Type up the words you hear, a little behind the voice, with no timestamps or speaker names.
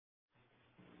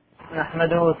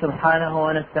نحمده سبحانه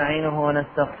ونستعينه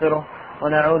ونستغفره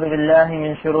ونعوذ بالله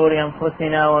من شرور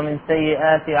أنفسنا ومن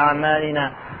سيئات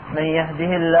أعمالنا. من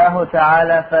يهده الله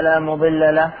تعالى فلا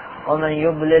مضل له ومن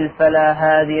يضلل فلا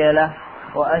هادي له،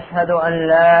 وأشهد أن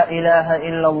لا إله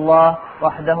إلا الله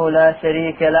وحده لا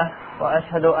شريك له،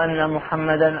 وأشهد أن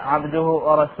محمدا عبده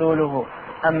ورسوله.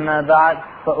 أما بعد،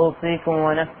 فأوصيكم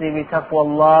ونفسي بتقوى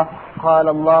الله. قال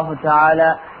الله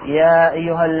تعالى: يا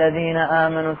أيها الذين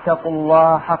آمنوا اتقوا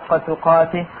الله حق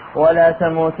تقاته ولا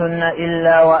تموتن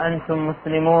إلا وأنتم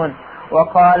مسلمون.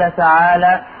 وقال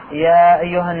تعالى: يا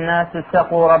أيها الناس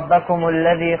اتقوا ربكم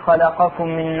الذي خلقكم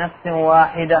من نفس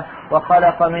واحدة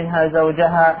وخلق منها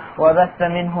زوجها وبث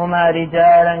منهما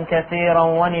رجالا كثيرا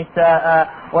ونساء،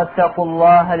 واتقوا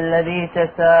الله الذي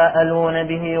تساءلون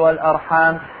به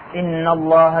والأرحام إن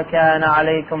الله كان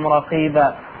عليكم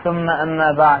رقيبا. ثم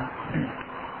أما بعد.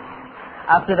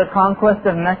 After the conquest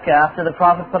of Mecca, after the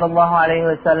Prophet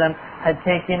ﷺ had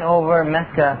taken over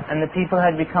Mecca and the people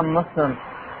had become Muslim,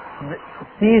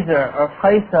 Caesar or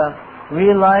Qaisar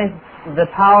realized the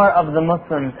power of the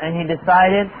Muslims, and he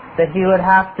decided that he would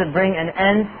have to bring an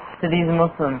end to these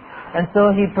Muslims. And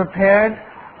so he prepared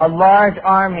a large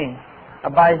army, a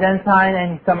Byzantine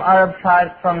and some Arab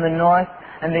tribes from the north,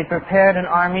 and they prepared an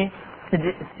army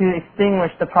to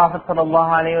extinguish the Prophet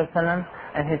ﷺ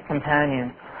and his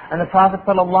companions. And the Prophet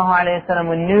ﷺ,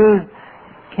 when news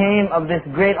came of this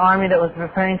great army that was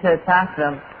preparing to attack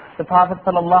them, the Prophet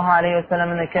ﷺ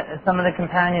and some of the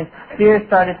companions, fear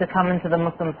started to come into the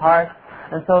Muslims' hearts.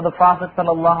 And so the Prophet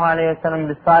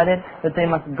ﷺ decided that they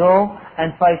must go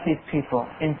and fight these people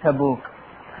in Tabuk.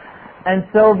 And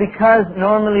so because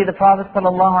normally the Prophet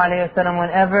ﷺ,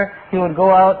 whenever he would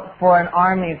go out for an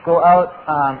army, go out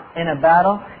in a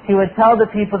battle, he would tell the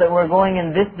people that we're going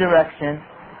in this direction,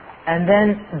 and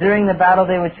then during the battle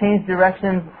they would change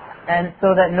directions, and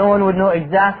so that no one would know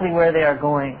exactly where they are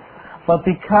going. But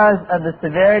because of the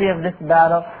severity of this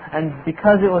battle, and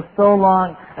because it was so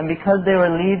long, and because they were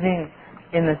leaving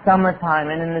in the summertime,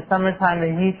 and in the summertime the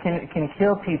heat can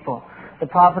kill people, the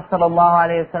Prophet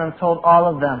ﷺ told all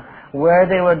of them where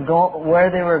they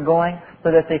were going,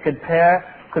 so that they could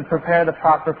prepare the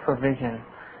proper provision.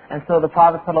 And so the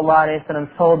Prophet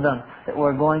ﷺ told them that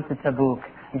we're going to Tabuk,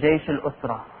 Jaysh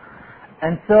al-Usra.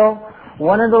 And so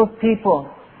one of those people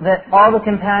that all the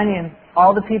companions,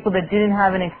 all the people that didn't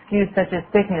have an excuse such as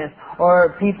sickness,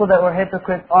 or people that were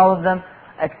hypocrites, all of them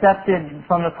accepted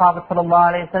from the Prophet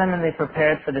ﷺ, and they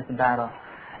prepared for this battle.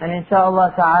 And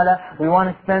inshallah ta'ala, we want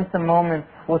to spend some moments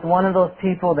with one of those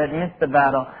people that missed the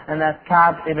battle, and that's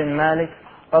Ka'b ibn Malik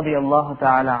radiyallahu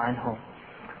ta'ala anhu.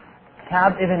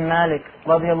 Ka'b ibn Malik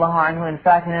radiyallahu anhu in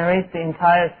fact narrates the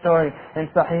entire story in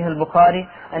Sahih al-Bukhari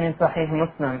and in Sahih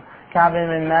Muslim. Ka'b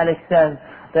ibn Malik says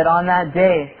that on that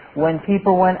day when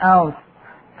people went out,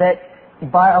 that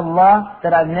by Allah,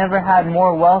 that I've never had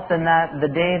more wealth than that, the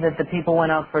day that the people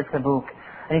went out for Tabuk.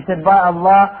 And he said, by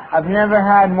Allah, I've never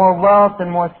had more wealth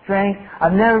and more strength,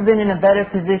 I've never been in a better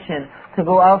position to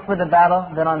go out for the battle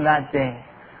than on that day.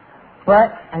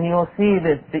 But, and you will see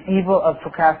this, the evil of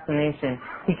procrastination.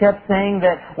 He kept saying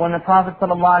that when the Prophet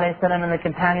ﷺ and the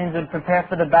companions would prepare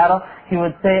for the battle, he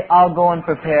would say, I'll go and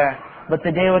prepare. But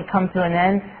the day would come to an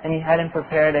end and he hadn't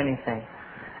prepared anything.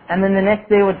 And then the next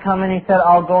day would come and he said,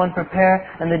 I'll go and prepare.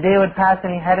 And the day would pass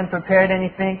and he hadn't prepared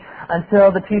anything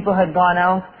until the people had gone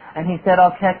out. And he said,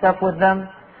 I'll catch up with them.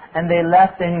 And they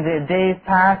left and the days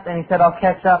passed and he said, I'll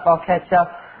catch up.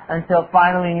 Until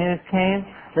finally news came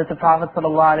that the Prophet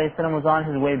ﷺ was on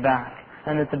his way back.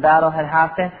 And that the battle had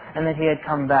happened and that he had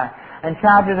come back. And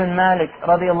Ka'b ibn Malik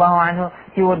radiyallahu anhu,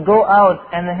 he would go out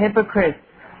and the hypocrites,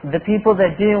 the people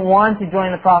that didn't want to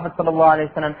join the Prophet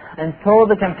ﷺ, and told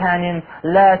the companions,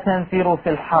 لا تنفروا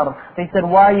في الحر. They said,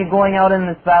 why are you going out in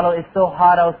this battle? It's so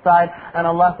hot outside. And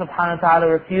Allah subhanahu wa ta'ala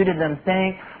refuted them,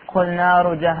 saying, قُلْ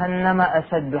نَارُ جَهَنَّمَ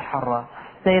أَشَدُّ حَرًّا.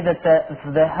 Say that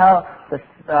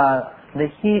the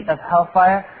heat of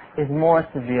hellfire is more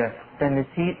severe than the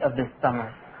heat of this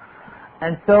summer.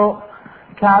 And so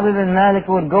Ka'b ibn Malik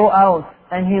would go out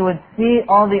and he would see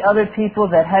all the other people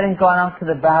that hadn't gone out to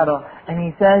the battle. And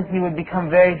he says he would become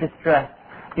very distressed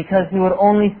because he would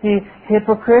only see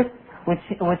hypocrites, which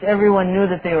everyone knew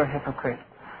that they were hypocrites.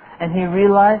 And he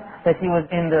realized that he was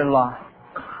in their loss.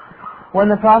 When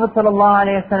the Prophet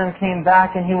ﷺ came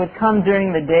back, and he would come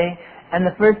during the day, and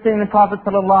the first thing the Prophet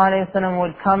ﷺ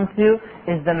would come to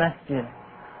is the masjid.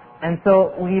 And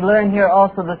so we learn here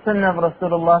also the sunnah of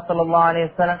Rasulullah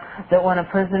ﷺ, that when a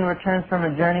person returns from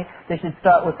a journey, they should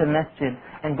start with the masjid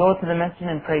and go to the masjid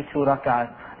and pray 2 rak'ahs.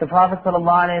 The Prophet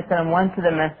ﷺ went to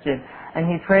the masjid and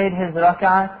he prayed his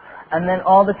rak'ahs, and then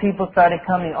all the people started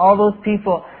coming. All those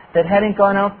people that hadn't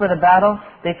gone out for the battle,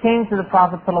 they came to the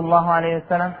Prophet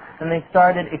ﷺ and they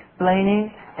started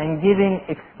explaining and giving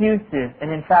excuses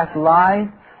and in fact lies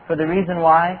for the reason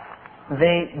why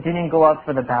they didn't go out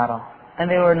for the battle. And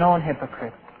they were known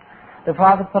hypocrites. The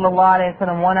Prophet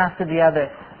ﷺ, one after the other,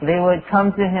 they would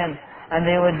come to him and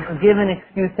they would give an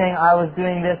excuse saying, I was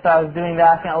doing this, I was doing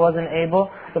that, and I wasn't able.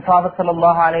 The Prophet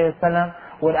ﷺ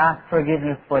would ask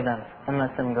forgiveness for them and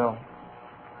let them go.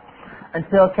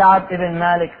 Until Ka'b ibn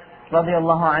Malik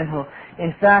radiallahu anhu,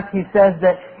 in fact he says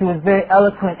that he was very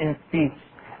eloquent in speech.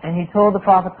 And he told the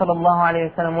Prophet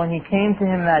ﷺ when he came to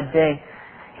him that day,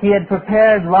 he had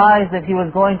prepared lies that he was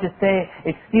going to say,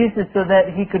 excuses so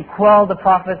that he could quell the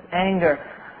Prophet's anger.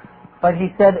 But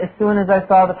he said, as soon as I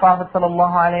saw the Prophet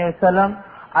ﷺ,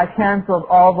 I cancelled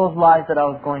all those lies that I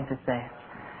was going to say.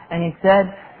 And he said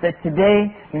that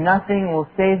today nothing will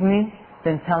save me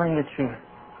than telling the truth.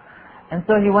 And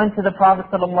so he went to the Prophet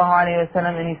ﷺ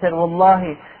and he said,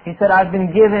 Wallahi, he said, I've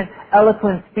been given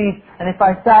eloquent speech, and if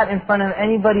I sat in front of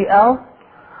anybody else,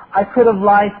 I could have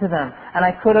lied to them, and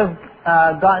I could have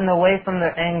gotten away from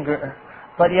their anger.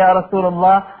 But Ya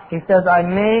Rasulullah, he says, I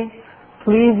may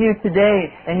please you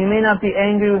today, and you may not be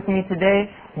angry with me today,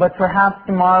 but perhaps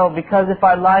tomorrow, because if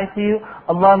I lie to you,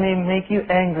 Allah may make you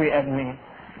angry at me.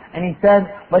 And he said,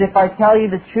 but if I tell you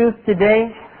the truth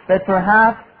today, that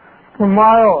perhaps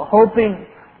tomorrow, hoping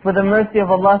for the mercy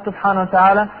of Allah subhanahu wa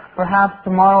ta'ala, perhaps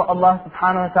tomorrow Allah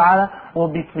subhanahu wa ta'ala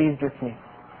will be pleased with me.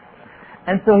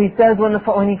 And so he says when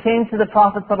he came to the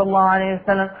Prophet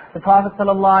ﷺ, the Prophet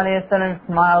ﷺ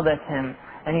smiled at him.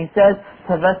 And he says,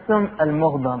 Tabassum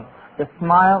al-Mughdam, the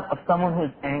smile of someone who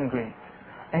is angry.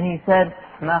 And he said,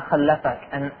 Ma khallafak.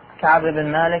 And Ka'b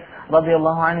ibn Malik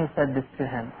radiallahu anhu said this to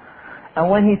him. And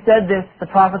when he said this, the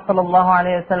Prophet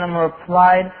ﷺ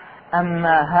replied,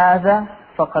 Amma hadha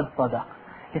faqad sadaq.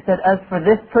 He said, as for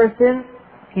this person,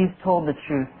 he's told the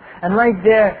truth. And right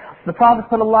there, the Prophet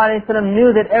ﷺ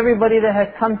knew that everybody that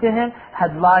had come to him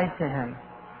had lied to him.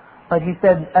 But he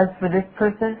said, as for this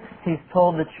person, he's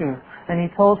told the truth. And he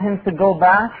told him to go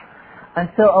back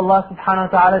until Allah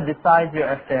subhanahu wa ta'ala decides your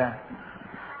affair.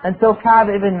 And so Ka'b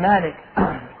ibn Malik,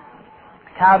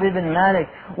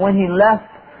 when he left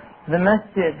the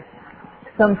masjid,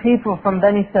 some people from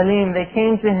Bani Salim, they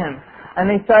came to him and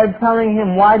they started telling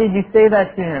him, why did you say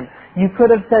that to him? You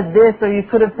could have said this or you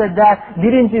could have said that.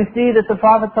 Didn't you see that the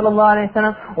Prophet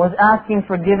ﷺ was asking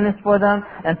forgiveness for them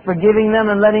and forgiving them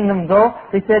and letting them go?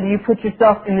 They said, you put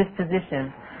yourself in this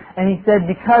position. And he said,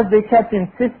 because they kept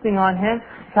insisting on him,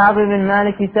 Ka'b ibn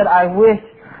Malik, he said, I wish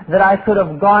that I could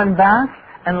have gone back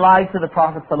and lied to the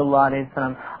Prophet ﷺ.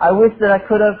 I wish that I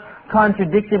could have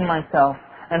contradicted myself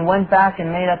and went back and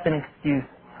made up an excuse.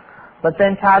 But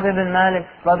then Ka'b ibn Malik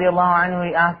radiallahu anhu,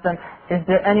 he asked them, is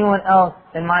there anyone else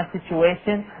in my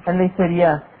situation? And they said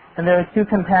yes. And there were two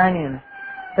companions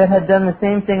that had done the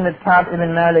same thing that Ka'b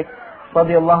ibn Malik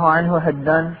radiallahu anhu had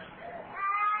done.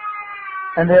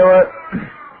 And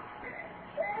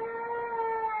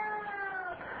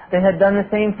they had done the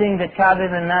same thing that Ka'b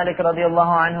ibn Malik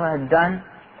radiallahu anhu had done.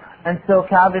 And so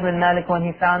Ka'b ibn Malik, when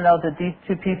he found out that these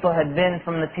two people had been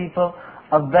from the people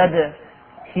of Badr,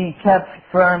 he kept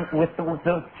firm with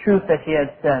the truth that he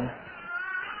had said.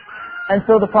 And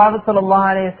so the Prophet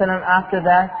ﷺ, after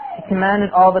that, he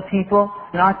commanded all the people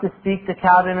not to speak to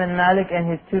Ka'b ibn Malik and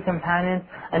his two companions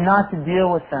and not to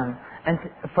deal with them, and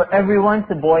for everyone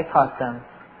to boycott them.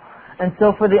 And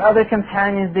so for the other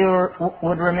companions, they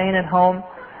would remain at home,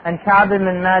 and Ka'b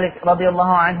ibn Malik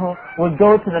radiallahu anhu would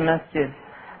go to the masjid.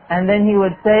 And then he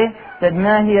would say that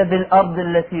مَا هِيَ بِالْأَرْضِ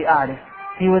الَّتِي أَعْرِفُ.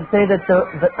 He would say that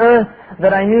the earth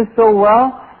that I knew so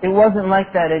well, it wasn't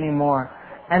like that anymore.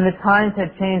 And the times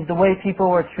had changed, the way people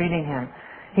were treating him.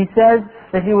 He says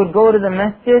that he would go to the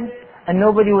masjid and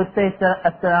nobody would say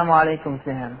Assalamu alaikum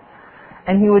to him.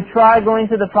 And he would try going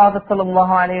to the Prophet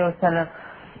ﷺ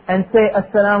and say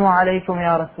Assalamu alaikum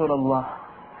ya Rasulullah.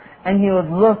 And he would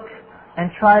look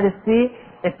and try to see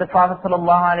if the Prophet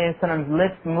ﷺ's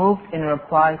lips moved in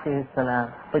reply to his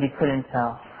salam. But he couldn't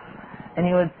tell. And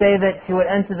he would say that he would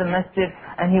enter the masjid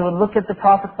and he would look at the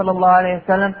Prophet ﷺ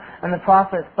and the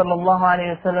Prophet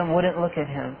ﷺ wouldn't look at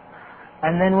him.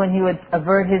 And then when he would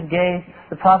avert his gaze,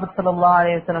 the Prophet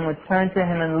ﷺ would turn to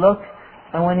him and look,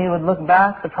 and when he would look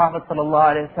back, the Prophet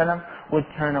ﷺ would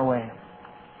turn away.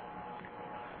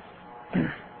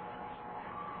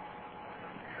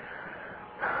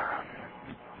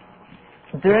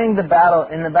 During the battle,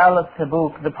 in the Battle of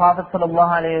Tabuk, the Prophet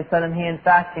ﷺ, he in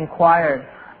fact inquired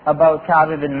about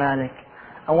Ka'b ibn Malik.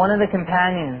 And one of the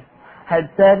companions had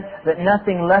said that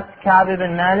nothing left Ka'b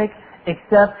ibn Malik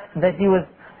except that he was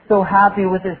so happy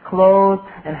with his clothes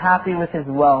and happy with his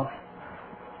wealth.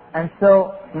 And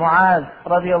so Mu'adh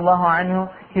radiallahu anhu,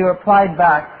 he replied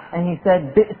back and he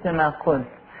said, بِئْسَ مَا قُلْتَ.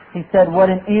 He said, what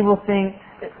an evil thing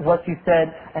what you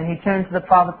said. And he turned to the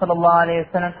Prophet sallallahu alayhi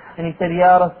wa sallam and he said,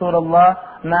 Ya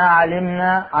Rasulullah, مَا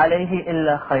عَلِمْنَا عَلَيْهِ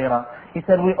إِلَّا خَيْرًا. He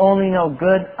said, we only know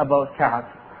good about Ka'b.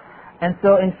 And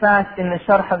so in fact, in the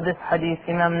sharh of this hadith,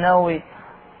 Imam Nawawi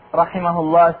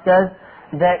rahimahullah says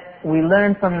that we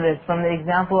learn from this, from the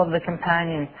example of the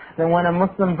companions, that when a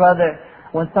Muslim brother,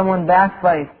 when someone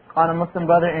backbites on a Muslim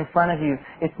brother in front of you,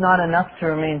 it's not enough to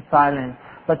remain silent,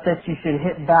 but that you should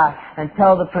hit back and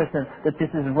tell the person that this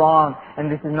is wrong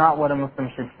and this is not what a Muslim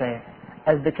should say.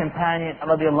 As the companion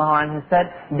radiallahu anhu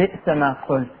said, بِئْسَ مَا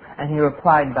قُلْتَ, and he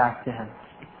replied back to him.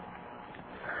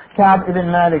 Ka'b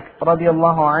ibn Malik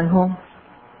radiallahu anhu,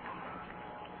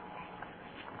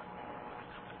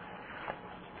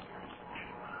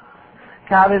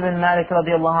 Ka'b ibn Malik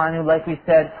radiallahu anhu, like we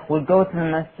said, would go to the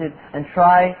masjid and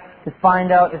try to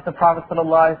find out if the Prophet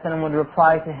ﷺ would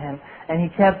reply to him. And he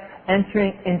kept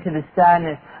entering into the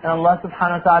sadness. And Allah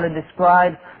subhanahu wa ta'ala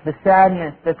describes the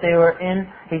sadness that they were in.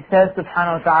 He says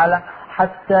subhanahu wa ta'ala,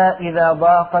 حَتَّى إِذَا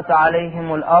ضَاقَتْ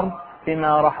عَلَيْهِمُ الْأَرْضِ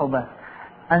بِمَا رَحُبَتْ,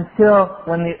 until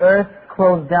when the earth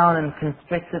closed down and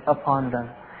constricted upon them.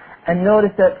 And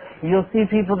notice that you'll see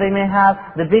people, they may have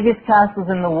the biggest castles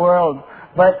in the world,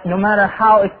 but no matter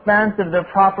how expansive their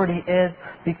property is,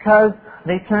 because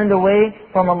they turned away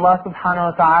from Allah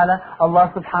subhanahu wa ta'ala,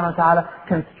 Allah subhanahu wa ta'ala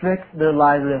constricts their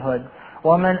livelihood.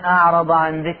 وَمَنْ أَعْرَضَ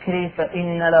عَنْ ذِكْرِي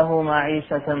فَإِنَّ لَهُ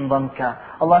مَعِيشَةً ضَنْكًا.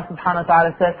 Allah subhanahu wa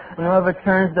ta'ala says, and whoever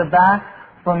turns their back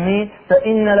from me,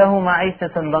 فَإِنَّ لَهُ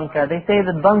مَعِيشَةً ضَنْكًا. They say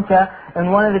that banka,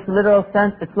 in one of its literal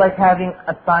sense, it's like having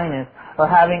a sinus or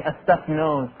having a stuffed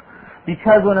nose.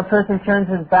 Because when a person turns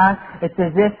his back, it's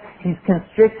as if he's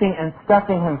constricting and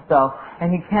stuffing himself,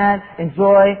 and he can't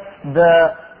enjoy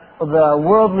the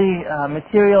worldly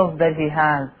materials that he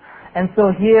has. And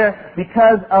so here,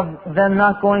 because of them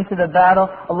not going to the battle,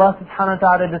 Allah subhanahu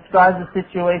wa ta'ala describes the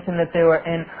situation that they were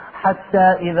in,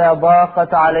 حَتَّى إِذَا ضَاقَتْ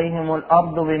عَلَيْهِمُ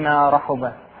الْأَرْضُ بِمَا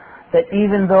رَحُبَتْ, that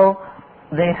even though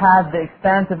they had the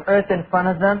expanse of earth in front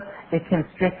of them, it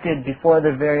constricted before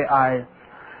their very eyes.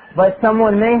 But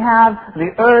someone may have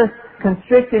the earth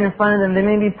constricted in front of them. They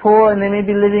may be poor and they may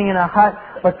be living in a hut,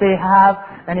 but they have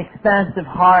an expansive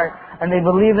heart. And they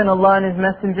believe in Allah and His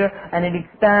Messenger, and it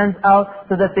expands out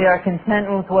so that they are content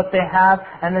with what they have,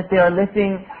 and that they are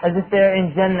living as if they are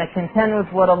in Jannah, content with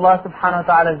what Allah subhanahu wa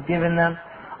ta'ala has given them.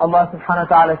 Allah subhanahu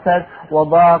wa ta'ala says,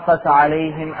 وَضَاقَتْ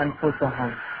عَلَيْهِمْ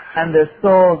أَنفُسُهُمْ, and their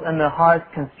souls and their hearts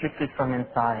constricted from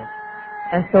inside.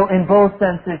 And so in both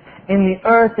senses, in the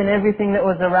earth and everything that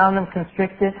was around them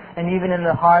constricted, and even in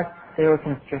their hearts, they were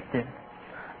constricted.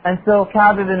 And so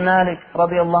Ka'b ibn Malik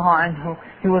radiallahu anhu,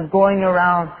 he was going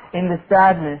around in the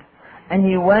sadness, and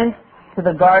he went to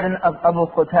the garden of Abu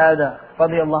Qatada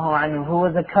radiallahu anhu, who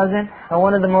was a cousin and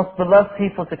one of the most beloved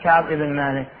people to Ka'b ibn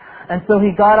Malik. And so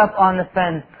he got up on the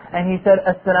fence and he said,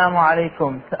 Assalamu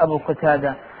alaikum to Abu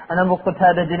Qatada. And Abu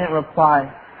Qatada didn't reply.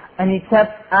 And he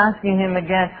kept asking him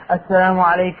again, Assalamu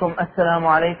alaikum, Assalamu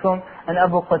alaikum. And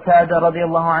Abu Qatada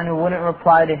radiallahu anhu wouldn't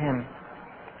reply to him.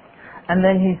 And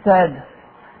then he said,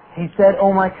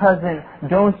 oh my cousin,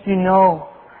 don't you know,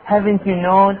 haven't you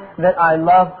known that I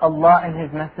love Allah and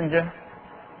His Messenger?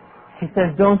 He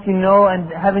says, don't you know and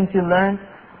haven't you learned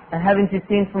and haven't you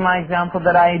seen from my example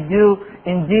that I do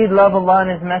indeed love Allah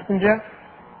and His Messenger?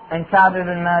 And Ka'b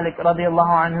ibn Malik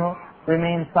radiallahu anhu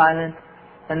remained silent.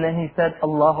 And then he said,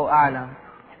 Allahu A'lam.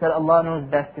 He said, Allah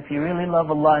knows best if you really love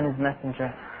Allah and His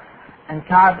Messenger. And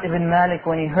Ka'b ibn Malik,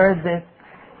 when he heard this,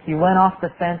 he went off the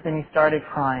fence and he started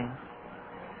crying.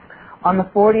 On the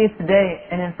 40th day,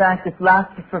 and in fact it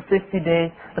lasted for 50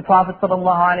 days, the Prophet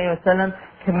ﷺ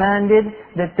commanded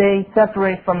that they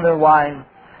separate from their wives.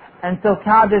 And so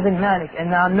Ka'b ibn Malik,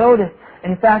 and now notice,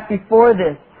 in fact before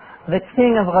this, the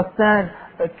king of Ghassan,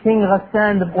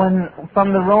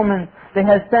 from the Romans, they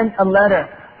had sent a letter.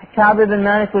 Ka'b ibn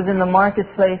Malik was in the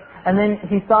marketplace, and then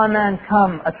he saw a man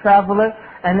come, a traveler,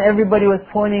 and everybody was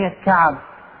pointing at Ka'b.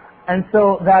 And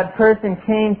so that person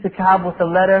came to Ka'b with a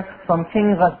letter from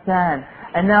King Ghassan.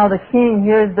 And now the king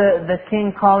hears the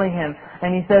king calling him.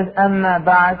 And he says, أَمَّا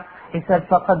بَعْدْ, he said,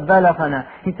 فَقَدْ بَلَغَنَا.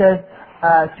 He says,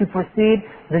 to proceed,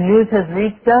 the news has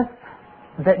reached us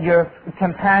that your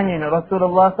companion,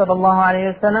 Rasulullah sallallahu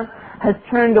alayhi wa sallam, has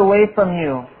turned away from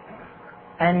you.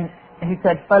 And he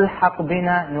said, فَالْحَقْ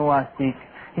بِنَا نُوَاسِيكَ.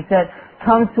 He said,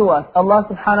 come to us. Allah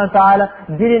subhanahu wa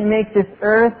ta'ala didn't make this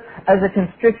earth as a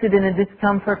constricted and a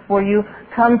discomfort for you.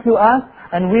 Come to us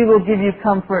and we will give you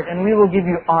comfort and we will give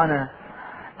you honor.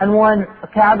 And when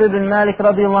Ka'b ibn Malik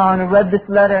radiallahu anhu read this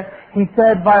letter, he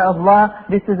said, by Allah,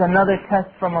 this is another test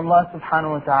from Allah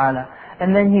subhanahu wa ta'ala.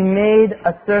 And then he made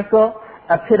a circle,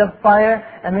 a pit of fire,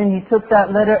 and then he took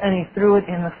that letter and he threw it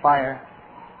in the fire.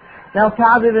 Now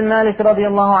Ka'b ibn Malik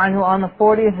radiallahu anhu, on the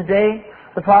 40th day,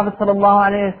 the Prophet sallallahu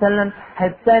alayhi wa sallam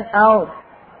had sent out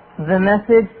the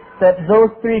message that those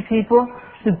three people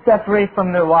should separate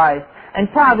from their wives. And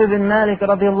Ka'b ibn Malik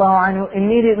radiallahu anhu,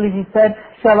 immediately he said,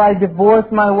 shall I divorce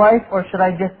my wife or should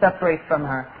I just separate from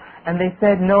her? And they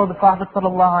said, no, the Prophet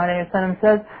sallallahu alayhi wa sallam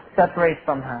says, separate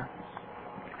from her.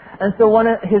 And so one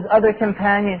of his other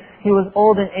companions, he was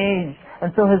old in age,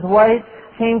 and so his wife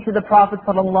came to the Prophet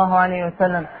sallallahu alayhi wa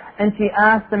sallam, and she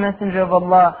asked the Messenger of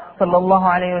Allah sallallahu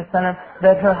alayhi wa sallam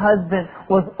that her husband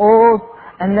was old,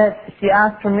 and that she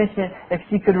asked permission if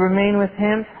she could remain with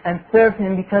him and serve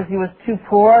him because he was too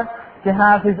poor to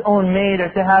have his own maid or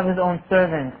to have his own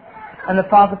servant. And the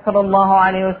Prophet sallallahu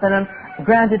alayhi wa sallam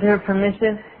granted her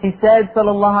permission. He said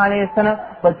sallallahu alayhi wa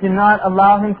sallam, but do not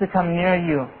allow him to come near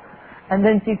you. And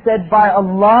then she said, by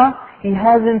Allah, he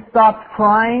hasn't stopped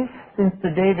crying since the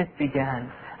day this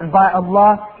began. And by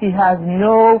Allah, he has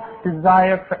no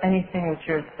desire for anything which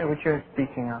you're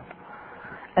speaking of.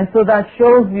 And so that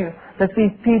shows you that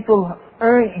these people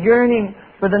are yearning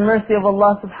for the mercy of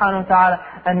Allah subhanahu wa ta'ala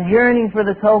and yearning for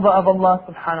the tawbah of Allah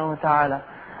subhanahu wa ta'ala.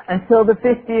 Until the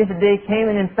 50th day came,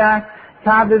 and in fact,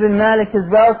 Ka'b ibn Malik, his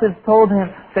relatives told him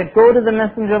that go to the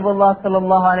Messenger of Allah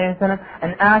sallallahu alayhi wa sallam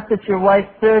and ask that your wife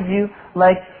serve you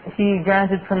like he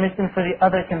granted permission for the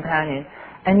other companion.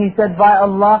 And he said, by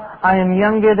Allah, I am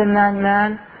younger than that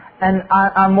man, and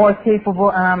I'm more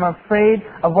capable, and I'm afraid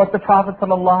of what the Prophet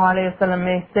sallallahu alayhi wa sallam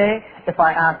may say if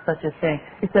I ask such a thing.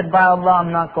 He said, by Allah,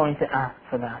 I'm not going to ask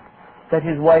for that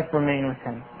his wife remain with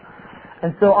him.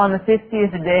 And so on the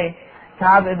 50th day,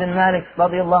 Ka'b ibn Malik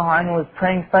radiallahu anhu was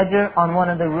praying Fajr on one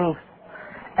of the roofs.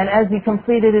 And as he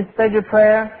completed his Fajr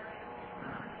prayer,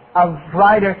 a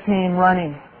rider came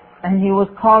running, and he was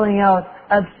calling out,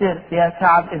 Abshir, ya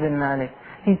Ka'b ibn Malik.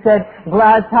 He said,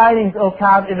 glad tidings, O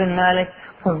Ka'b ibn Malik,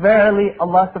 for verily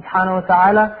Allah subhanahu wa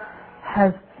ta'ala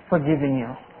has forgiven you.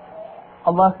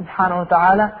 Allah subhanahu wa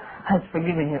ta'ala has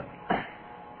forgiven you.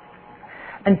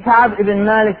 And Ka'b ibn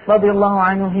Malik radiallahu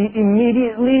anhu, he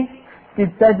immediately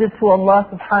did sajda to Allah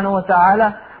subhanahu wa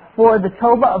ta'ala for the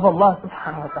tawbah of Allah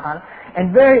subhanahu wa ta'ala.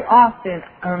 And very often,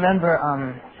 I remember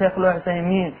Shaykh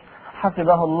al-Uthaymeen,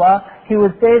 hafidahullah, he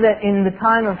would say that in the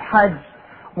time of Hajj,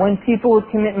 when people would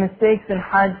commit mistakes in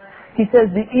Hajj, he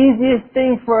says the easiest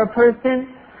thing for a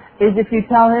person is if you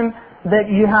tell him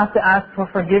that you have to ask for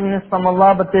forgiveness from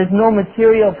Allah, but there's no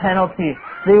material penalty.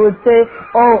 They would say,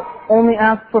 oh, only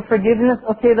ask for forgiveness?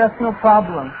 Okay, that's no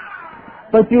problem.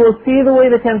 But you will see the way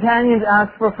the companions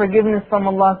asked for forgiveness from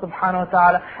Allah subhanahu wa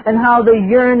ta'ala, and how they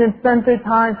yearned and spent their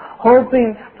time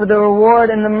hoping for the reward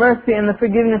and the mercy and the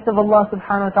forgiveness of Allah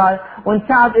subhanahu wa ta'ala. When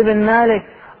Ka'b ibn Malik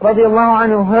radiallahu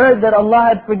anhu heard that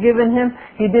Allah had forgiven him,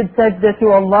 he did sajda to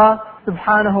Allah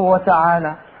subhanahu wa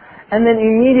ta'ala. And then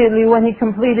immediately when he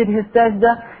completed his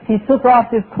sajda, he took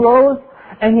off his clothes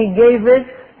and he gave it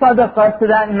sadaqah to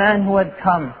that man who had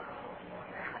come.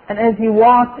 And as he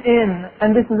walked in,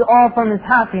 and this is all from his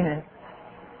happiness,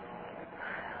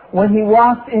 when he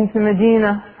walked into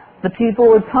Medina, the people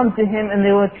would come to him and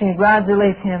they would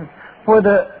congratulate him for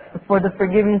the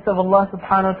forgiveness of Allah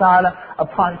subhanahu wa ta'ala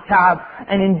upon Ka'b.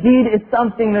 And indeed it's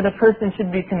something that a person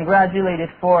should be congratulated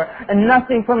for. And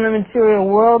nothing from the material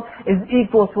world is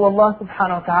equal to Allah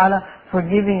subhanahu wa ta'ala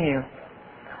forgiving you.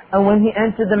 And when he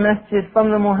entered the masjid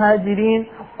from the Muhajirin,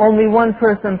 only one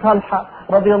person, Talha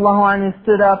radiallahu anhu,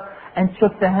 stood up and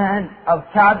shook the hand of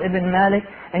Ka'b ibn Malik,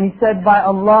 and he said, by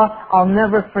Allah, I'll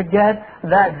never forget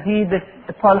that deed that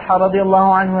Talha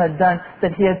radiallahu anhu had done,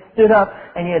 that he had stood up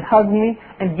and he had hugged me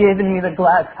and given me the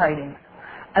glad tidings.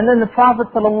 And then the Prophet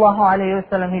sallallahu alayhi wa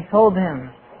sallam, he told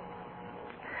him,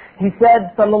 he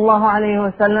said sallallahu alayhi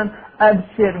wa sallam,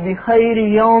 Abshir bi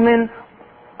khayri yawmin,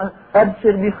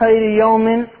 Abshir bi khayri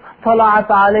yawmin, طلعت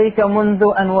عليك منذ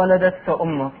أن ولدتك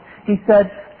أمك. He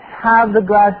said, have the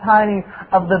glad tidings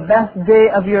of the best day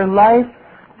of your life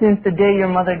since the day your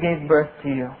mother gave birth to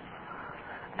you.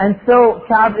 And so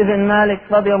Ka'b ibn Malik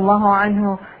radiallahu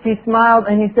anhu, he smiled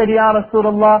and he said, Ya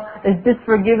Rasulullah, is this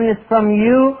forgiveness from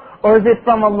you or is it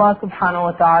from Allah subhanahu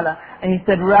wa ta'ala? And he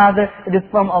said, rather it is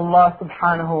from Allah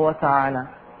subhanahu wa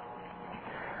ta'ala.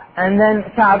 And then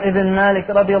Ka'b ibn Malik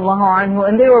radiallahu anhu,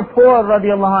 and they were poor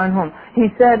radiallahu anhum, he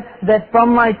said that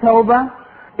from my tawbah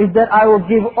is that I will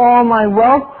give all my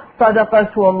wealth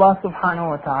sadaqah to Allah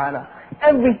subhanahu wa ta'ala.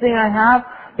 Everything I have,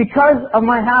 Because of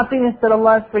my happiness that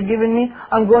Allah has forgiven me,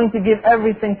 I'm going to give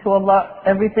everything to Allah,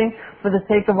 everything for the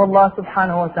sake of Allah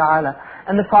subhanahu wa ta'ala.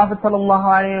 And the Prophet sallallahu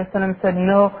alayhi wa sallam said,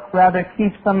 no, rather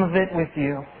keep some of it with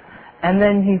you. And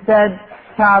then he said,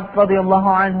 Ka'b radiallahu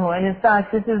anhu, and in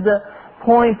fact this is the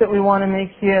point that we want to make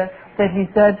here, that he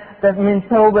said that min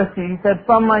tawbati, he said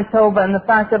from my tawbah and the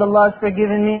fact that Allah has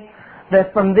forgiven me,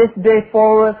 that from this day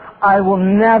forward I will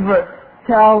never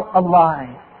tell a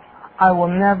lie. I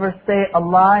will never say a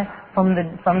lie from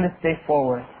this day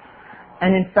forward.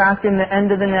 And in fact, in the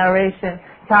end of the narration,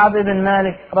 Ka'b ibn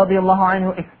Malik radiallahu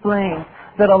anhu explained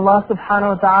that Allah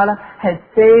subhanahu wa ta'ala had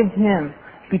saved him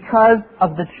because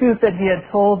of the truth that he had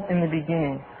told in the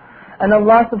beginning. And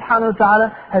Allah subhanahu wa ta'ala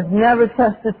has never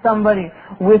tested somebody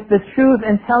with the truth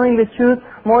and telling the truth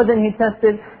more than he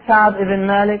tested Ka'b ibn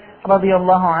Malik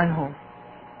radiallahu anhu.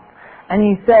 And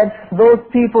he said, those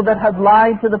people that had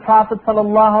lied to the Prophet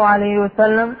sallallahu alayhi wa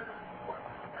sallam,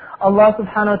 Allah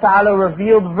subhanahu wa ta'ala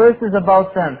revealed verses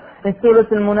about them. In Surah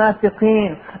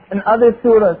Al-Munafiqeen and other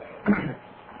surahs,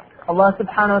 Allah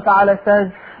subhanahu wa ta'ala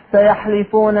says,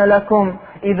 سَيَحْلِفُونَ لَكُمْ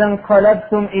إِذَا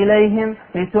انْقَلَبْتُمْ إِلَيْهِمْ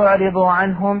لِتُعْرِضُوا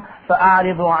عَنْهُمْ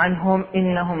فَأَعْرِضُوا عَنْهُمْ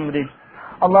إِنَّهُمْ رِجْسٌ.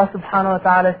 Allah subhanahu wa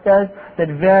ta'ala says that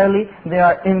verily they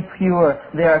are impure,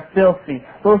 they are filthy.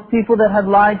 Those people that had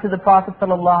lied to the Prophet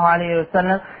sallallahu alayhi wa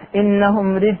sallam,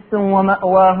 إِنَّهُمْ رِجْسٌ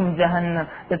وَمَأْوَاهُمْ جَهَنَّمْ,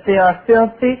 that they are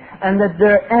filthy and that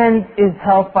their end is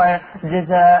hellfire,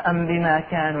 جَزَاءً بِمَا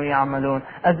كَانُوا يَعْمَلُونَ,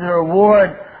 as a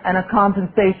reward and a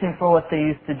compensation for what they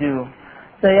used to do.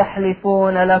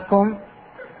 سَيَحْلِفُونَ لَكُمْ,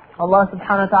 Allah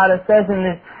subhanahu wa ta'ala says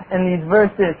in these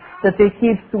verses that they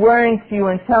keep swearing to you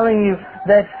and telling you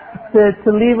that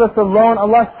to leave us alone.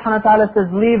 Allah subhanahu wa ta'ala says,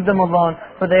 leave them alone,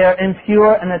 for they are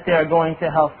impure and that they are going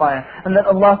to hellfire. And that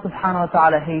Allah subhanahu wa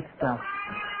ta'ala hates them.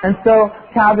 And so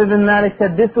Ka'b ibn Malik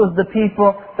said this was the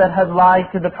people that had lied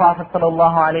to the Prophet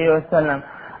sallallahu alayhi wa sallam.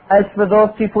 As for those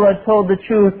people who had told the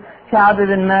truth, Ka'b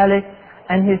ibn Malik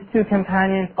and his two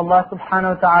companions, Allah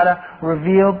subhanahu wa ta'ala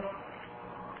revealed,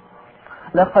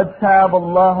 لَقَدْ تَابَ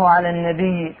اللَّهُ عَلَى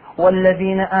النَّبِيِّ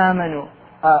وَالَّذِينَ آمَنُوا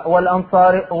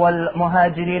وَالْأَنصَارِ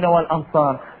وَالْمُهَاجِرِينَ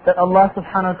وَالْأَنصَارِ, that Allah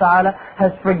subhanahu wa ta'ala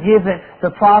has forgiven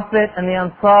the Prophet and the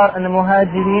Ansar and the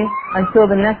Muhajirin, until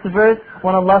the next verse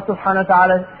when Allah subhanahu wa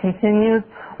ta'ala continues,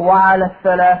 وَعَلَى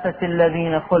الثَّلَاثَةِ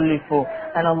الَّذِينَ خُلِّفُوا,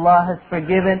 and Allah has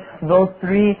forgiven those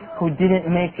three who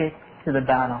didn't make it to the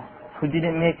battle. Who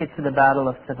didn't make it to the battle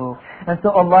of Tabuk. And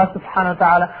so Allah subhanahu wa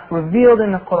ta'ala revealed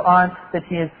in the Quran that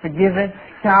He has forgiven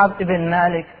Ka'b ibn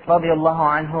Malik radiallahu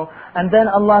anhu. And then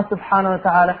Allah subhanahu wa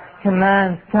ta'ala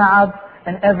commands Ka'b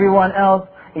and everyone else,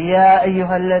 يَا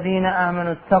أَيُّهَا الَّذِينَ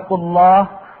آمَنُوا اتَّقُوا اللَّهَ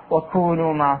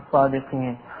وَكُونُوا مَعَ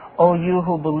الصَّادِقِينَ. O you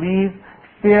who believe,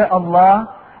 fear Allah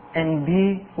and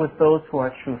be with those who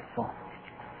are truthful.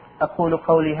 أقول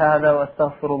قولي هذا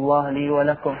وأستغفر الله لي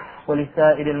ولكم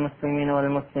ولسائر المسلمين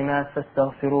والمسلمات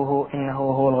فاستغفروه إنه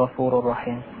هو الغفور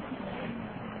الرحيم.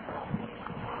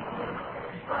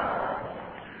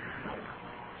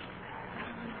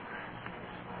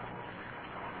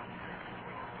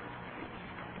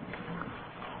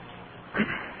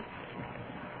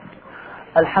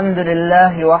 الحمد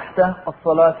لله وحده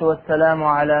والصلاة والسلام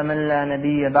على من لا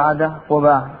نبي بعده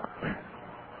وبعد.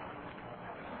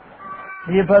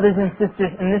 Dear brothers and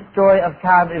sisters, in this story of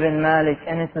Ka'b ibn Malik,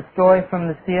 and it's a story from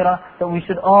the seerah that we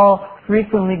should all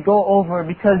frequently go over,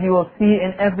 because you will see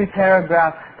in every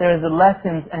paragraph there is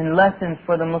lessons and lessons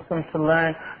for the Muslim to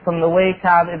learn from the way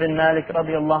Ka'b ibn Malik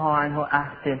radiallahu anhu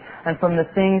acted, and from the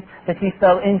things that he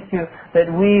fell into,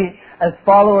 that we as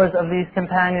followers of these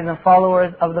companions and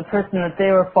followers of the person that they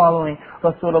were following,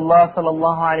 Rasulullah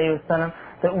sallallahu alayhi wa sallam,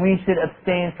 that we should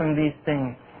abstain from these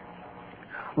things.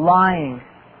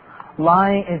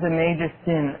 Lying is a major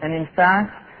sin, and in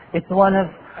fact, it's one of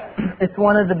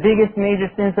the biggest major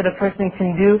sins that a person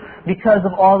can do, because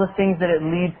of all the things that it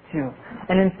leads to.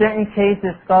 And in certain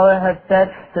cases, scholars have said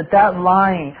that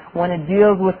lying, when it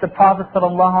deals with the Prophet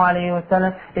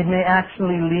ﷺ, it may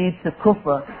actually lead to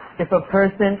kufr. If a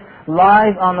person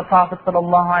lies on the Prophet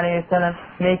ﷺ,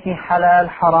 making halal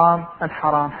haram and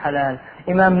haram halal.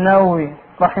 Imam Nawawi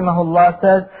rahimahullah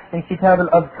says in Kitab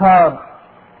al-Adhkar,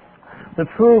 the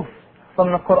proof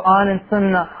from the Quran and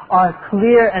Sunnah are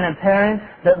clear and apparent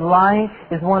that lying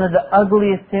is one of the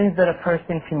ugliest sins that a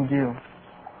person can do.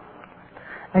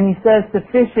 And he says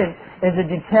sufficient is a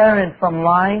deterrent from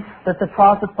lying that the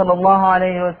Prophet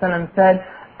ﷺ said,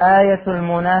 Ayatul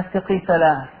munafiqi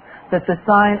thalath, that the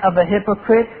sign of a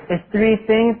hypocrite is three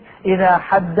things. إِذَا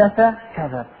حَدَّثَ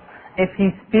كَذَبَ, if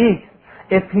he speaks,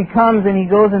 if he comes and he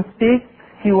goes and speaks,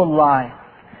 he will lie.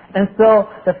 And so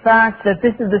the fact that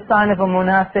this is the sign of a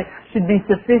munafiq should be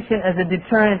sufficient as a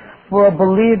deterrent for a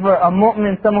believer, a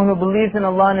mu'min, someone who believes in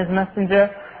Allah and His Messenger,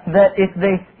 that if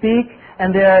they speak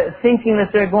and they are thinking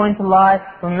that they're going to lie,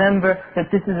 remember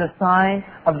that this is a sign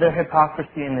of their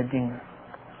hypocrisy in the deen.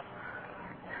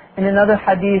 In another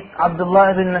hadith,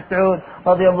 Abdullah ibn Mas'ud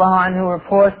radiallahu anhu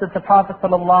reports that the Prophet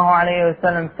sallallahu alayhi wa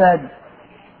sallam said,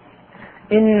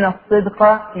 "Inna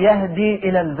as-sidqa yahdi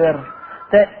ila al-birr."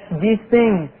 That these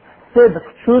things, sidq,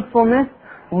 truthfulness,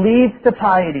 leads to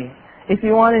piety. If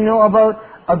you want to know about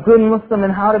a good Muslim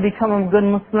and how to become a good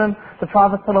Muslim, the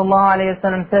Prophet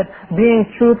ﷺ said, being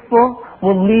truthful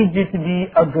will lead you to be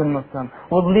a good Muslim,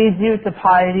 will lead you to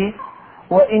piety.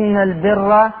 وَإِنَّ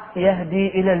الْبِرَّ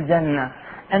يَهْدِي إِلَى الْجَنَّةِ.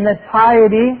 And that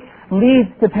piety leads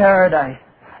to paradise.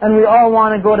 And we all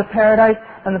want to go to paradise,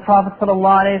 and the Prophet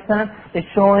ﷺ is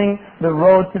showing the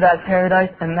road to that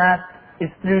paradise, and that is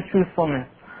through truthfulness.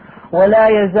 وَلَا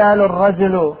يَزَالُ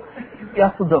الرَّجُلُ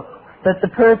يَصْدُقُ. That the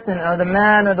person or the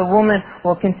man or the woman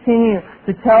will continue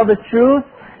to tell the truth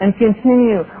and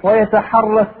continue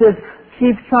وَيَتَحَرَّ الصِّدْقِ.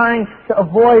 Keep trying to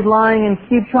avoid lying and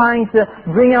keep trying to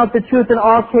bring out the truth in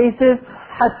all cases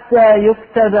حَتَّى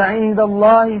يُكْتَبَ عِنْدَ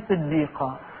اللَّهِ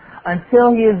صِدِّيقًا.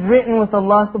 Until he is written with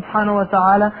Allah subhanahu wa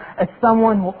ta'ala as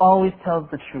someone who always tells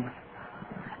the truth.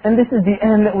 And this is the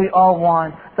end that we all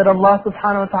want. That Allah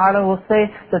subhanahu wa ta'ala will say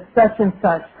that such and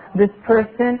such, this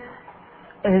person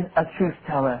is a truth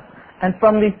teller. And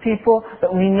from these people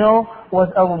that we know was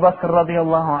Abu Bakr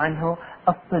radiallahu anhu,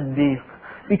 as-Siddiq.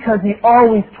 Because he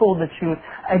always told the truth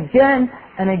again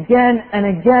and again and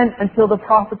again until the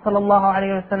Prophet sallallahu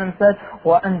alayhi wa sallam said,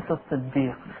 وَأَنْتَ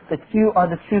الصِّدِّيقُ. That you are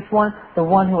the truth one, the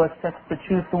one who accepts the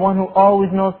truth, the one who always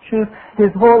knows truth.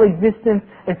 His whole existence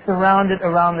is surrounded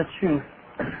around the truth.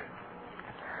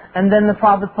 And then the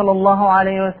Prophet sallallahu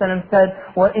alayhi wa sallam said,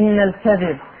 وَإِنَّ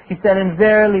الْكَذِبِ. He said, and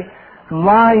verily,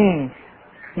 lying,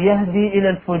 يهدي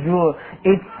إلى الفجور.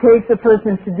 It takes a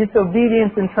person to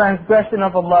disobedience and transgression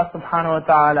of Allah subhanahu wa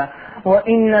ta'ala.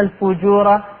 وإن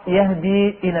الفجور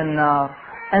يهدي إلى النار.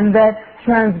 And that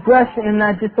transgression and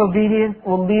that disobedience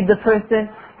will lead the person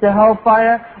to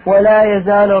hellfire. ولا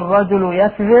يزال الرجل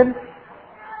يكذب.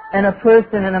 And a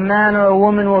person and a man or a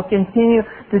woman will continue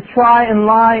to try and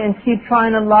lie and keep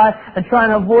trying to lie and try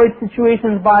and avoid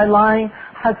situations by lying.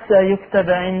 حتى يكتب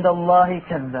عند الله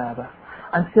كذابا.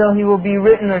 Until he will be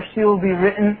written or she will be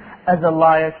written as a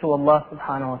liar to Allah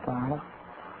subhanahu wa ta'ala.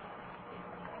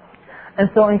 And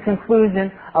so in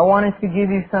conclusion, I wanted to give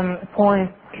you some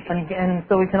points and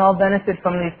so we can all benefit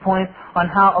from these points on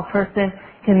how a person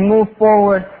can move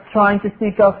forward trying to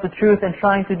seek out the truth and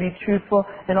trying to be truthful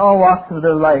in all walks of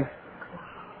their life.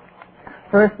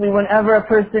 Firstly, whenever a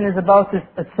person is about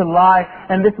to lie,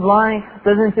 and this lying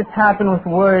doesn't just happen with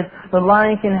words, the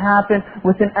lying can happen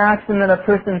with an action that a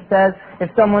person says. If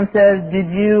someone says,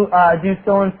 did you do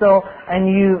so-and-so, and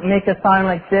you make a sign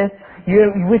like this,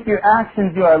 with your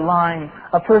actions you are lying.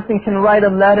 A person can write a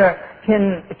letter,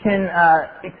 can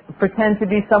pretend to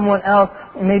be someone else,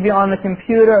 maybe on the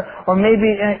computer, or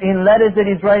maybe in letters that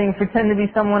he's writing, pretend to be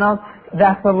someone else.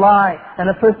 That's a lie. And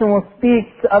a person will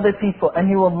speak to other people and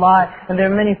he will lie. And there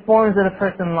are many forms that a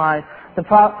person lies.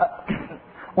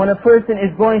 When a person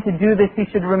is going to do this, he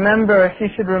should remember, or she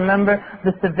should remember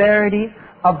the severity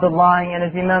of the lying. And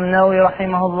as Imam Nawawi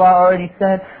rahimahullah already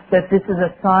said, that this is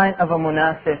a sign of a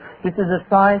munafiq. This is a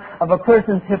sign of a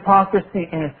person's hypocrisy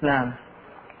in Islam.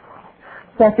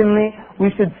 Secondly, we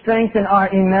should strengthen our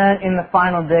iman in the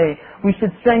final day. We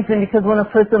should strengthen because when a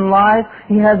person lies,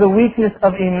 he has a weakness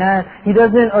of iman. He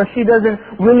doesn't or she doesn't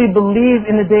really believe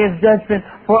in the day of judgment.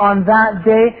 For on that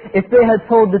day, if they had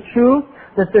told the truth,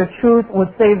 that their truth would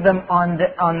save them on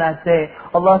that day.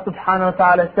 Allah subhanahu wa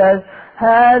ta'ala says,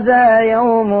 هَذَا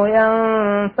يَوْمُ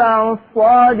يَنْفَعُ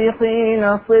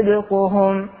الصَّادِقِينَ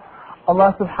صِدْقُهُمْ.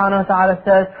 Allah subhanahu wa ta'ala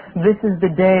says, this is the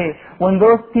day when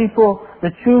those people,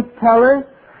 the truth tellers,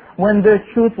 when their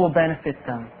truth will benefit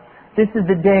them. This is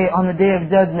the day, on the day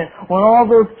of judgment, when all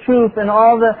those truths and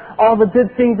all the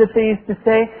good things that they used to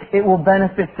say, it will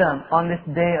benefit them on this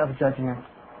day of judgment.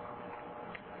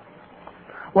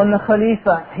 When the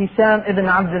Khalifa, Hisham ibn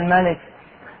Abd al-Malik,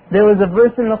 there was a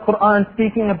verse in the Quran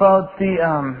speaking about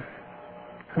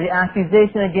the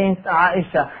accusation against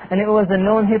Aisha, and it was a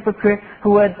known hypocrite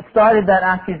who had started that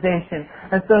accusation.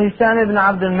 And so Hisham ibn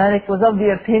Abd al-Malik was of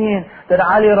the opinion that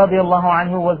Ali radiallahu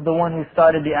anhu was the one who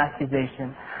started the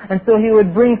accusation. And so he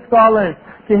would bring scholars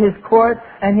to his court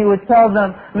and he would tell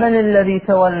them, مَنِ الَّذِي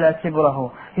تَوَلَّى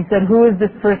كِبْرَهُ. He said, who is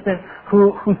this person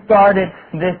who started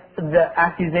the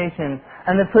accusations?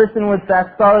 And the person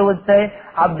that scholar would say,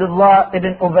 Abdullah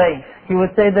ibn Ubay. He would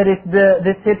say that it's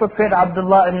this hypocrite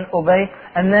Abdullah ibn Ubay,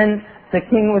 and then the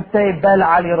king would say, Bal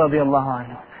Ali radiallahu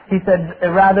anhu. He said,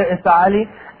 rather it's Ali,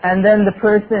 And then the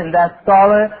person, that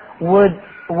scholar, would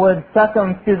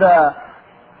succumb to the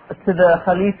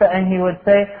Khalifa, and he would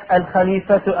say,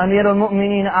 Al-Khalifatu Amir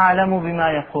al-Mu'mineen a'lamu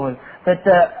bima yaqul. That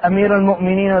the Amir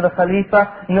al-Mu'mineen, or the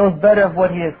Khalifa, knows better of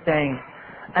what he is saying.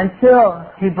 Until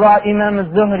he brought Imam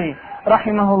al-Zuhri,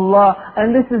 rahimahullah,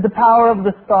 and this is the power of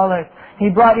the scholars. He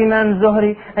brought Imam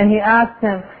Zuhri and he asked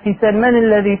him, he said, Man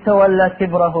alladhi tawalla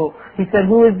kibrahu? He said,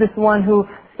 who is this one who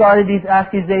started these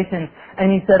accusations?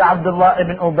 And he said, Abdullah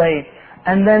ibn Ubay.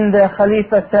 And then the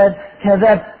Khalifa said,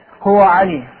 Kadhab huwa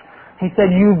Ali. He said,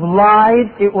 you've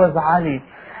lied, it was Ali.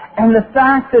 And the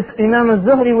fact that Imam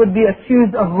al-Zuhri would be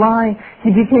accused of lying, he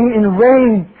became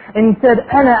enraged. And he said,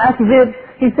 Ana akzib.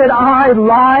 He said, I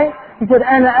lie. He said,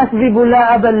 Ana akzibu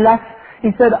la abal lak. He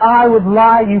said, I would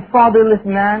lie, you fatherless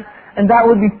man. And that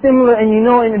would be similar, and you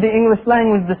know in the English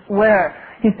language, the swear.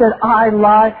 He said, I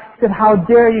lie. He said, how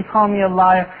dare you call me a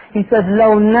liar? He said,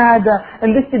 Law nada.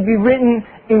 And this should be written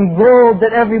in gold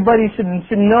that everybody should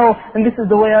know. And this is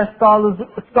the way our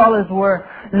scholars were.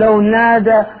 Law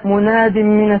nada munadim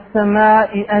min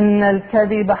as-sama'i anna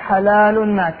al-kadhiba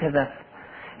halalun ma kadhab.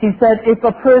 He said, if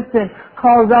a person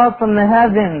calls out from the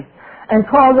heavens and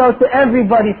calls out to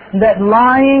everybody that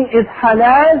lying is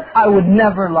halal, I would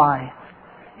never lie.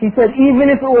 He said, even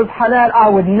if it was halal, I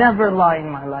would never lie in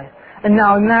my life. And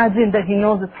now imagine that he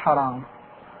knows it's haram.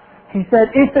 He said,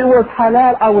 if it was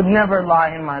halal, I would never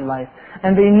lie in my life.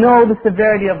 And they know the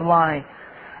severity of lying.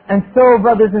 And so,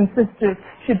 brothers and sisters,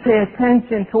 should pay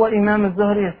attention to what Imam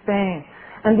al-Zuhri is saying.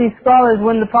 And these scholars,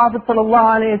 when the Prophet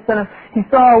ﷺ, he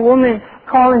saw a woman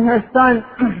calling her son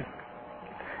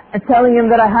and telling him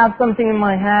that I have something in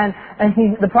my hand, and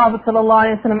the Prophet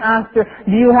ﷺ asked her,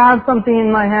 do you have something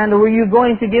in my hand, or were you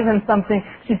going to give him something?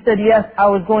 She said, yes, I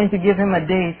was going to give him a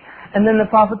date. And then the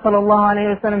Prophet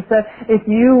ﷺ said, if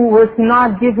you were to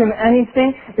not give him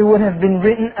anything, it would have been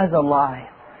written as a lie.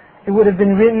 It would have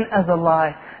been written as a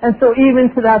lie. And so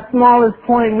even to that smallest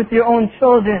point with your own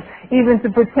children, even to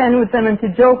pretend with them and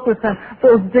to joke with them,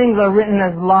 those things are written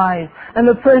as lies. And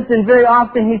the person, very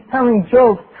often he's telling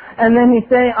jokes, and then he's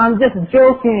saying, I'm just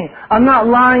joking. I'm not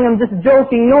lying, I'm just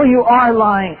joking. No, you are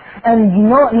lying.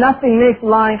 And nothing makes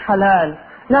lying halal.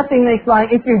 Nothing makes lying.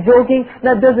 If you're joking,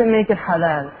 that doesn't make it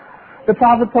halal. The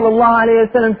Prophet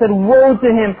ﷺ said, woe to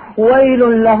him,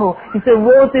 waylun lahu. He said,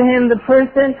 woe to him, the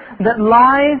person that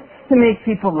lies to make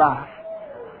people laugh.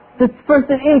 This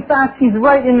person, in fact, he's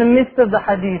right in the midst of the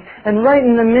hadith and right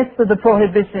in the midst of the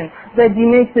prohibition that he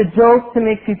makes a joke to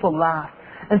make people laugh.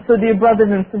 And so, dear brothers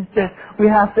and sisters, we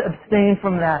have to abstain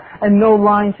from that, and no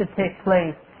lying should take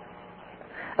place.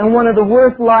 And one of the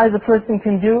worst lies a person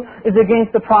can do is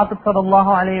against the Prophet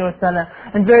ﷺ.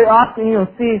 And very often you'll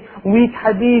see weak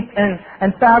hadith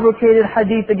and fabricated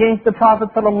hadith against the Prophet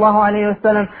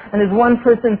ﷺ. And as one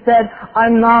person said,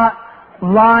 I'm not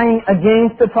lying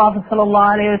against the Prophet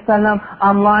ﷺ,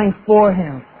 I'm lying for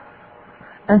him.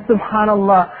 And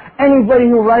subhanallah, anybody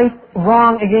who writes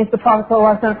wrong against the Prophet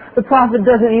ﷺ, the Prophet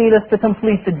doesn't need us to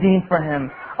complete the deen for him.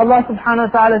 Allah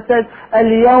subhanahu wa ta'ala says,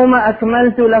 الْيَوْمَ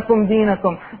أَكْمَلْتُ لَكُمْ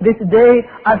دِينَكُمْ. This day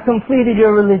I've completed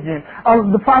your religion.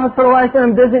 The Prophet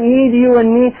ﷺ doesn't need you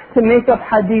and me to make up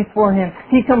hadith for him.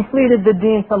 He completed the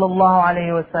deen sallallahu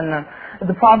alayhi wa sallam.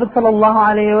 The Prophet sallallahu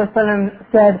alayhi wa sallam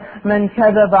said, مَنْ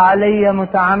كَذَبَ عَلَيَّ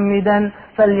مُتَعَمِّدًا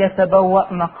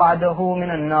فَلْيَتَبَوَّأْ مَقْعَدَهُ مِنَ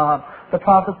النَّارِ. The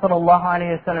Prophet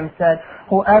ﷺ said,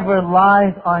 whoever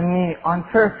lies on me on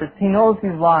purpose, he knows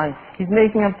he's lying, he's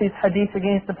making up these hadiths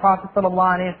against the Prophet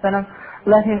ﷺ,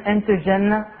 let him enter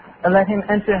Jannah, let him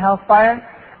enter hellfire,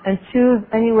 and choose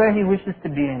anywhere he wishes to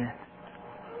be in it.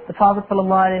 The Prophet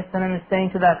ﷺ is saying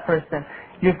to that person,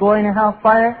 you're going to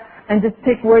hellfire, and just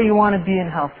pick where you want to be in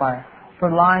hellfire for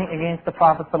lying against the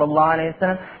Prophet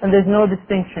ﷺ. And there's no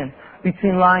distinction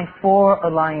between lying for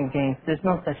or lying against. There's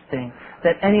no such thing.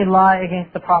 That any lie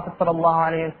against the Prophet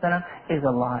ﷺ is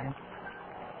a lie.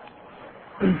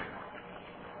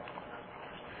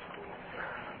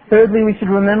 Thirdly, we should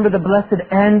remember the blessed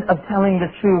end of telling the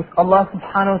truth. Allah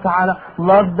subhanahu wa ta'ala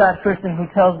loves that person who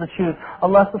tells the truth.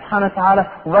 Allah subhanahu wa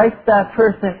ta'ala writes that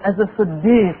person as a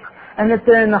siddiq, and that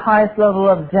they're in the highest level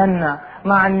of Jannah.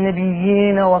 مع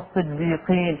النبيين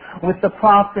والصديقين, with the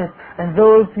prophets and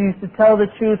those who used to tell the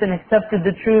truth and accepted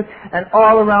the truth, and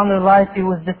all around their life it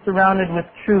was just surrounded with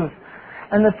truth.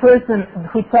 And the person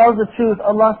who tells the truth,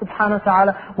 Allah subhanahu wa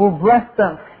ta'ala will bless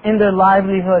them in their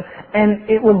livelihood, and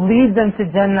it will lead them to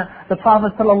Jannah. The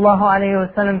Prophet sallallahu alayhi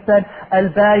wa sallam said,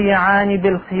 الْبَايِعَانِ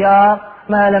بِالْخِيَارِ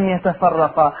مَا لَمْ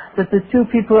يَتَفَرَّقَا, that the two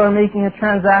people who are making a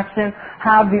transaction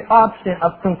have the option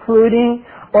of concluding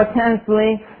or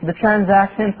canceling the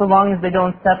transaction so long as they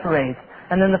don't separate.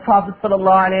 And then the Prophet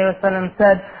ﷺ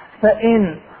said,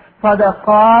 فَإِن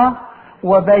صدقا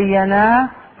وبينا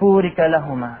بورك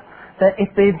لهما. That if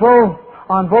they both,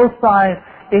 on both sides,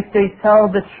 if they tell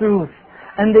the truth,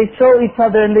 and they show each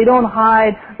other and they don't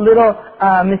hide little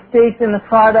mistakes in the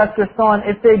product or so on,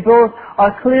 if they both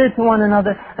are clear to one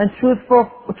another and truthful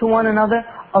to one another,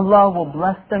 Allah will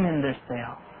bless them in their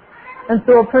sale. And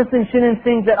so a person shouldn't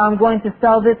think that I'm going to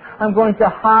sell this, I'm going to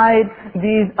hide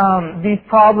these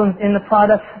problems in the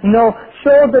product. No,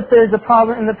 show that there's a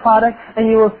problem in the product and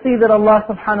you will see that Allah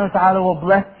subhanahu wa ta'ala will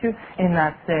bless you in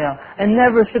that sale. And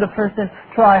never should a person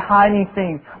try hiding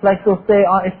things. Like they'll say,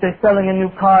 if they're selling a new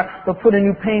car, they'll put a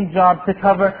new paint job to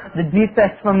cover the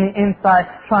defects from the inside,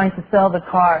 trying to sell the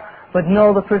car. But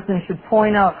no, the person should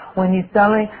point out when he's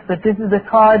selling that this is the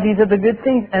car, these are the good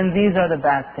things, and these are the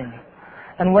bad things.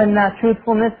 And when that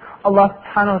truthfulness, Allah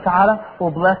subhanahu wa ta'ala will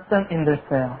bless them in their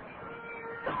sale.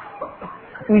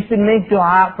 We should make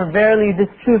dua, for verily this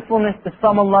truthfulness is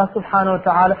from Allah subhanahu wa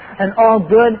ta'ala, and all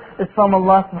good is from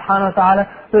Allah subhanahu wa ta'ala.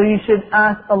 So you should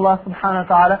ask Allah subhanahu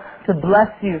wa ta'ala to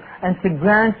bless you and to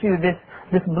grant you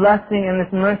this blessing and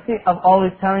this mercy of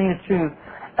always telling the truth.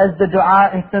 As the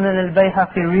dua in Sunan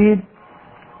al-Bayhaqi reads,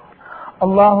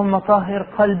 Allahumma tahhir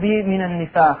qalbi min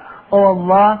al-nifaq. O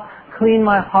Allah, clean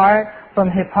my heart from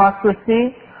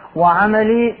hypocrisy, wa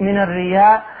amali min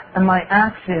al-riya, and my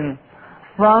actions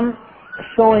from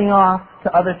showing off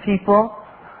to other people,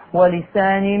 wa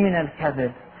lisani min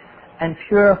al-kadhib, and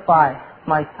purify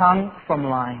my tongue from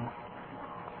lying.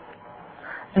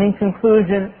 And in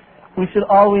conclusion, we should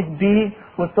always be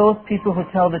with those people who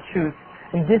tell the truth,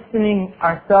 and distancing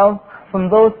ourselves from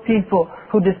those people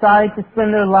who decide to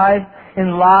spend their lives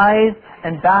in lies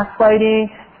and backbiting.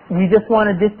 We just want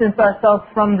to distance ourselves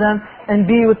from them and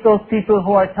be with those people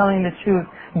who are telling the truth.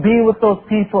 Be with those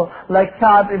people like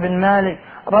Ka'b ibn Malik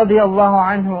radiyallahu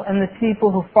anhu, and the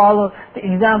people who follow the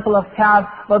example of Ka'b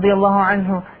radiyallahu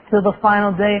anhu till the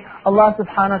final day. Allah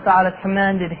subhanahu wa ta'ala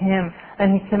commanded him,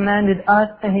 and He commanded us,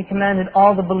 and He commanded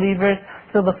all the believers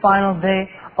till the final day.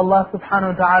 Allah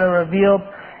subhanahu wa ta'ala revealed,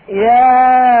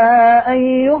 يَا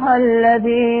أَيُّهَا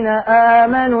الَّذِينَ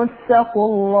آمَنُوا اتَّقُوا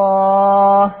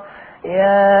اللَّهَ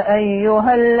يَا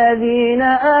أَيُّهَا الَّذِينَ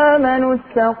آمَنُوا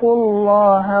اتَّقُوا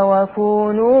اللَّهَ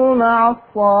وَكُونُوا مَعَ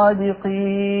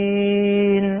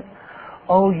الصَّادِقِينَ.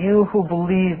 O you who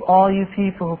believe, all you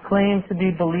people who claim to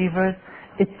be believers,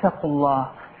 اتقوا الله,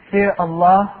 fear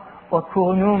Allah,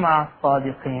 وَكُونُوا مَعَ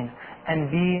الصَّادِقِينَ,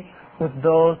 and be with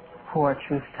those who are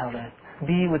truth tellers.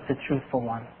 Be with the truthful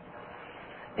ones.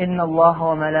 إن الله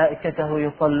وملائكته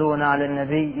يصلون على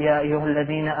النبي يا أيها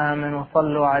الذين آمنوا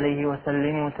صلوا عليه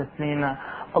وسلموا تسليما.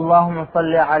 اللهم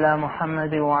صل على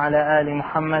محمد وعلى آل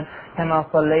محمد كما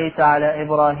صليت على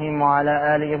إبراهيم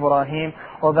وعلى آل إبراهيم،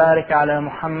 وبارك على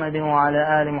محمد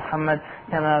وعلى آل محمد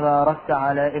كما باركت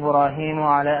على إبراهيم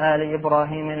وعلى آل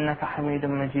إبراهيم إنك حميد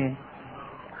مجيد.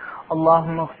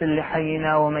 اللهم اغفر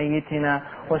لحينا وميتنا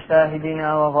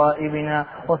وشاهدنا وغائبنا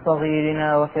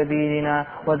وصغيرنا وكبيرنا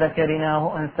وذكرنا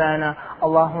وأنثانا.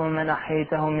 اللهم من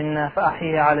أحييته منا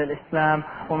فأحيه على الإسلام،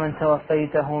 ومن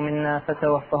توفيته منا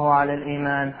فتوفه على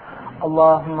الإيمان.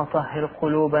 اللهم طهر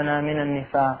قلوبنا من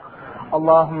النفاق،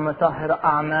 اللهم طهر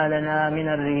أعمالنا من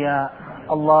الرياء،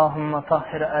 اللهم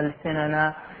طهر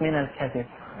ألسننا من الكذب.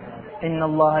 إن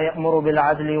الله يأمر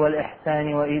بالعدل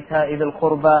والإحسان وإيتاء ذي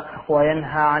القربى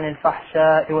وينهى عن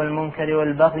الفحشاء والمنكر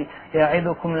والبغي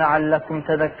يعظكم لعلكم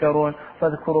تذكرون.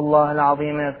 فاذكروا الله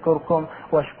العظيم يذكركم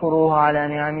واشكروه على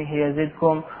نعمه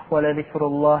يزدكم ولذكر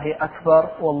الله أكبر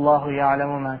والله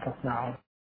يعلم ما تصنعون.